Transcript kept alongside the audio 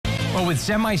Well, with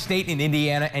semi-state in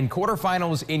Indiana and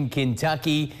quarterfinals in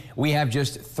Kentucky, we have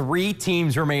just 3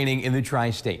 teams remaining in the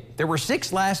tri-state. There were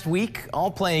 6 last week,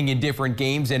 all playing in different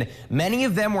games, and many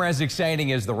of them were as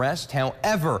exciting as the rest.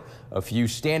 However, a few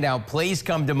standout plays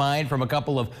come to mind from a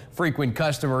couple of frequent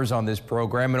customers on this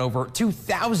program, and over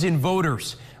 2,000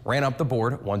 voters ran up the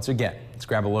board once again. Let's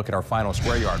grab a look at our final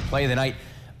Square Yard play of the night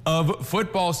of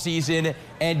football season.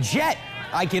 And Jet,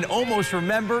 I can almost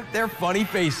remember their funny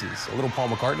faces. A little Paul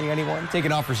McCartney, anyone?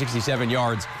 Taking off for 67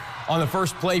 yards. On the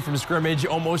first play from scrimmage,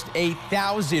 almost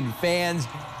 8,000 fans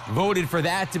voted for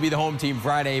that to be the Home Team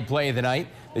Friday play of the night.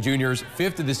 The juniors'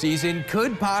 5th of the season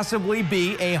could possibly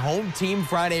be a Home Team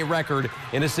Friday record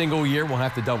in a single year. We'll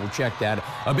have to double check that.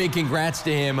 A big congrats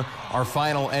to him. Our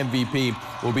final MVP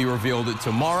will be revealed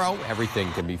tomorrow.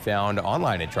 Everything can be found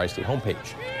online at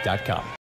tristatehomepage.com.